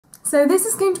So this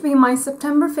is going to be my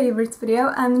September favorites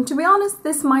video, and to be honest,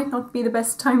 this might not be the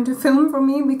best time to film for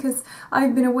me because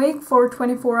I've been awake for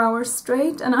 24 hours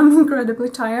straight and I'm incredibly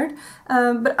tired.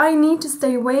 But I need to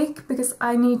stay awake because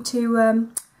I need to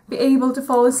be able to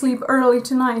fall asleep early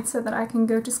tonight so that I can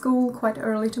go to school quite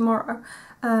early tomorrow.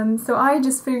 So I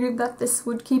just figured that this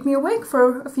would keep me awake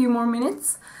for a few more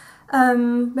minutes.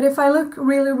 But if I look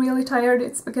really tired,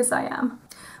 it's because I am.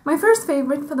 My first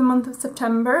favourite for the month of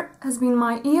September has been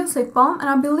my EOS lip balm, and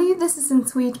I believe this is in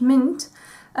Sweet Mint.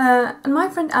 And my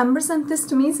friend Amber sent this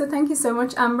to me, so thank you so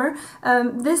much, Amber.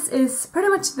 This is pretty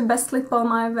much the best lip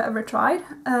balm I've ever tried.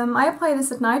 I apply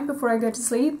this at night before I go to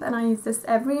sleep, and I use this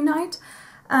every night.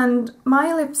 And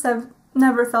my lips have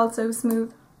never felt so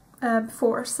smooth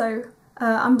before, so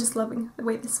I'm just loving the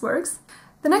way this works.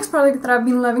 The next product that I've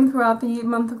been loving throughout the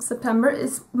month of September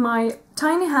is my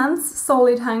Tiny Hands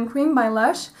Solid Hand Cream by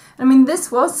Lush. I mean,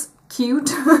 this was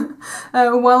cute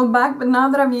a while back, but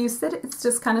now that I've used it, it's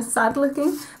just kind of sad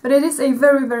looking. But it is a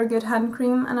very good hand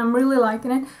cream, and I'm really liking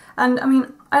it. And I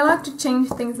mean, I like to change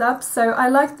things up, so I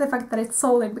like the fact that it's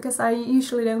solid, because I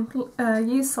usually don't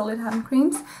use solid hand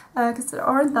creams, because there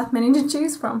aren't that many to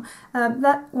choose from.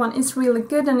 That one is really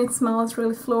good, and it smells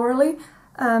really florally.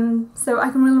 So I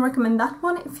can really recommend that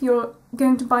one. If you're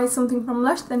going to buy something from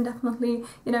Lush, then definitely,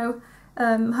 you know,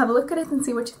 have a look at it and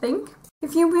see what you think.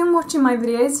 If you've been watching my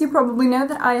videos, you probably know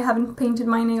that I haven't painted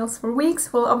my nails for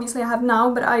weeks. Well, obviously I have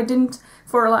now, but I didn't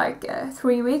for like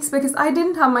 3 weeks because I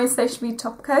didn't have my Stage B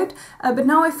top coat. But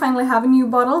now I finally have a new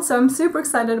bottle, so I'm super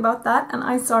excited about that, and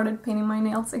I started painting my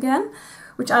nails again,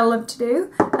 which I love to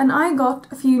do. And I got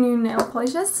a few new nail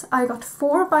polishes. I got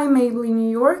 4 by Maybelline New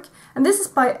York, and this is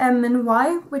by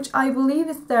M&Y, which I believe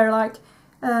is their like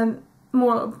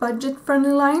more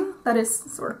budget-friendly line that is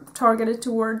sort of targeted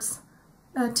towards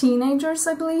teenagers,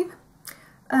 I believe.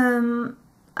 And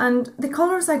the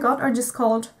colors I got are just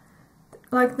called,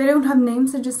 like, they don't have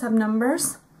names, they just have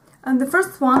numbers. And the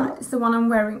first one is the one I'm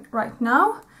wearing right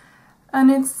now,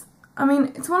 and it's, I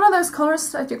mean, it's one of those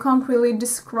colors that you can't really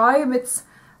describe. It's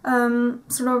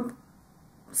sort of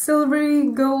silvery,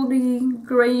 goldy,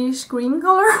 greyish green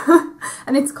color,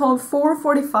 and it's called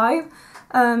 445.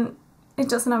 It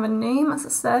doesn't have a name, as I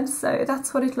said, so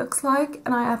that's what it looks like,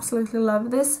 and I absolutely love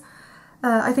this.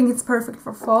 I think it's perfect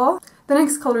for fall. The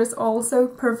next color is also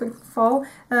perfect for fall.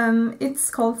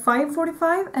 It's called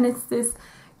 545, and it's this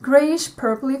greyish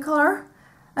purpley color.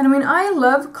 And I mean, I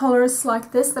love colors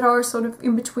like this that are sort of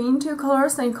in between two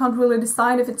colors and you can't really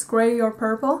decide if it's grey or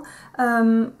purple.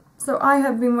 So I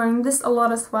have been wearing this a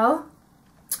lot as well.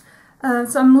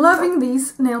 So I'm loving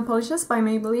these nail polishes by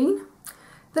Maybelline.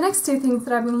 The next two things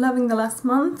that I've been loving the last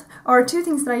month are two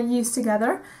things that I use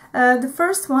together. The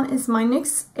first one is my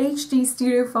NYX HD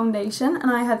Studio Foundation, and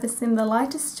I have this in the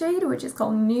lightest shade, which is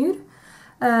called Nude.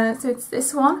 So it's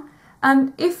this one.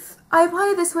 And if I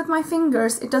apply this with my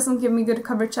fingers, it doesn't give me good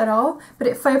coverage at all. But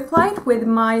if I apply it with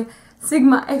my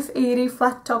Sigma F80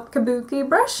 flat top kabuki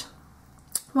brush,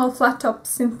 well, flat top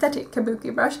synthetic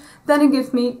kabuki brush, then it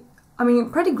gives me, I mean,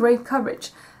 pretty great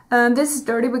coverage. This is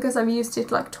dirty because I've used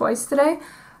it like twice today.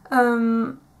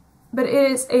 But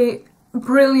it is a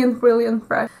brilliant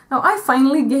brush. Now I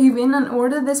finally gave in and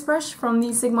ordered this brush from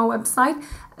the Sigma website.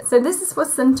 So this is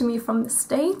what's sent to me from the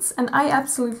States, and I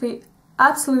absolutely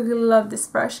love this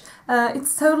brush.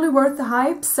 It's totally worth the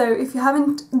hype, so if you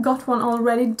haven't got one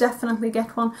already, definitely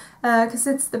get one, because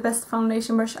it's the best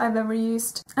foundation brush I've ever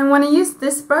used. And when I use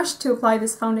this brush to apply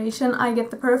this foundation, I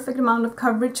get the perfect amount of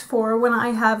coverage for when I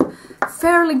have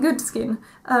fairly good skin.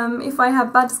 If I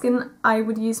have bad skin, I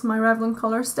would use my Revlon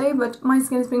Color Stay, but my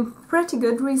skin has been pretty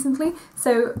good recently,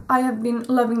 so I have been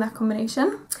loving that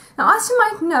combination. Now, as you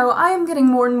might know, I am getting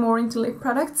more and more into lip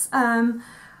products.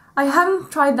 I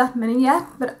haven't tried that many yet,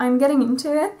 but I'm getting into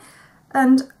it.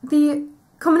 And the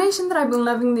combination that I've been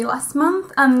loving the last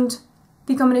month, and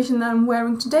the combination that I'm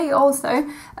wearing today also,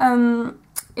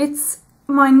 it's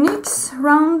my NYX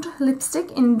Round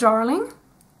Lipstick in Darling.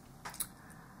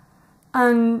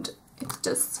 And it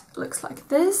just looks like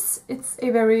this. It's a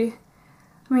very,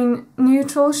 I mean,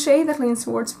 neutral shade that leans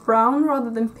towards brown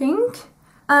rather than pink.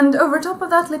 And over top of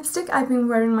that lipstick, I've been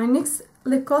wearing my NYX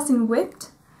lip gloss in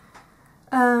Whipped.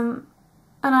 And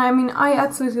I mean, I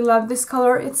absolutely love this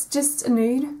color. It's just a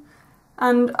nude,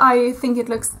 and I think it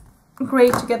looks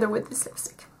great together with this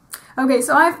lipstick. Okay,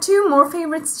 so I have two more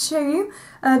favorites to show you.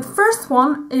 The first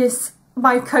one is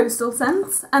by Coastal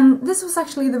Scents, and this was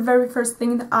actually the very first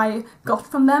thing that I got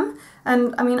from them.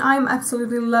 And I mean, I'm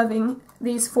absolutely loving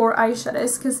these 4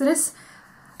 eyeshadows, because it is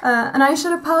an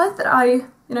eyeshadow palette that I,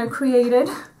 you know, created.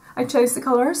 I chose the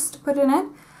colors to put in it,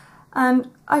 and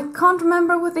I can't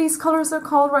remember what these colors are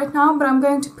called right now, but I'm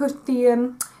going to put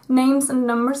the names and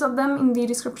numbers of them in the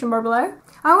description bar below.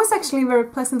 I was actually very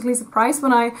pleasantly surprised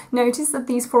when I noticed that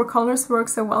these 4 colors work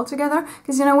so well together,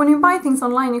 because you know, when you buy things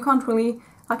online you can't really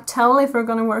like tell if they're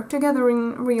gonna work together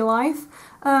in real life.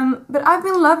 But I've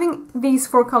been loving these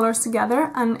 4 colors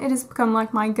together, and it has become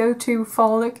like my go-to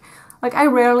fall look. Like, I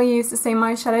rarely use the same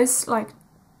eyeshadows like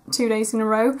 2 days in a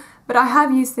row, but I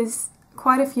have used this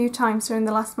quite a few times during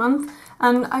the last month,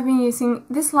 and I've been using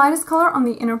this lightest color on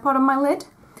the inner part of my lid,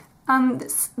 and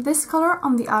this color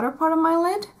on the outer part of my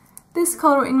lid, this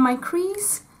color in my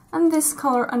crease, and this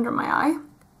color under my eye.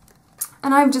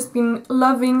 And I've just been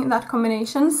loving that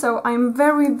combination, so I'm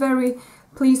very, very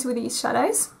pleased with these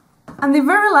shadows. And the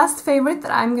very last favorite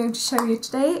that I'm going to show you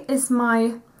today is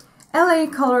my LA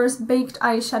Colors Baked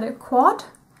Eyeshadow Quad.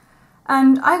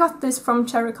 And I got this from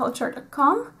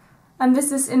cherryculture.com, and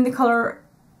this is in the color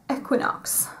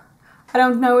Equinox. I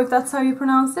don't know if that's how you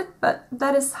pronounce it, but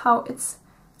that is how it's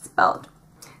spelled.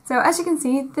 So as you can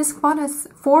see, this quad has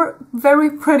 4 very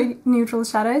pretty neutral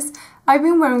shadows. I've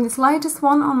been wearing this lightest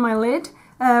one on my lid,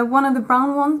 one of the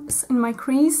brown ones in my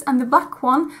crease, and the black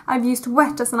one I've used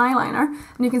wet as an eyeliner,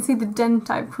 and you can see the dent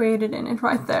I've created in it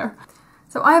right there.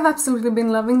 So I've absolutely been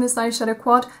loving this eyeshadow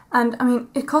quad, and I mean,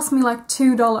 it cost me like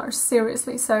 $2,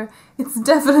 seriously, so it's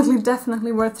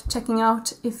definitely worth checking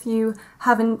out if you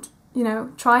haven't, you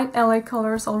know, tried LA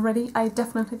Colors already. I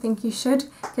definitely think you should,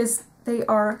 because they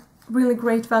are really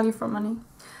great value for money.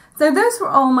 So those were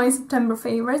all my September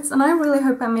favorites, and I really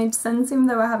hope I made sense even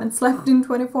though I haven't slept in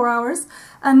 24 hours.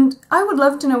 And I would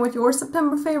love to know what your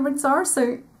September favorites are,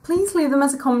 so please leave them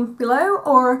as a comment below,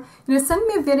 or you know, send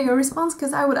me a video response,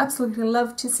 because I would absolutely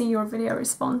love to see your video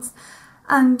response.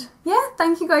 And yeah,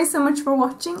 thank you guys so much for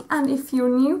watching, and if you're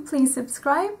new, please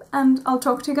subscribe, and I'll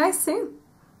talk to you guys soon.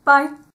 Bye!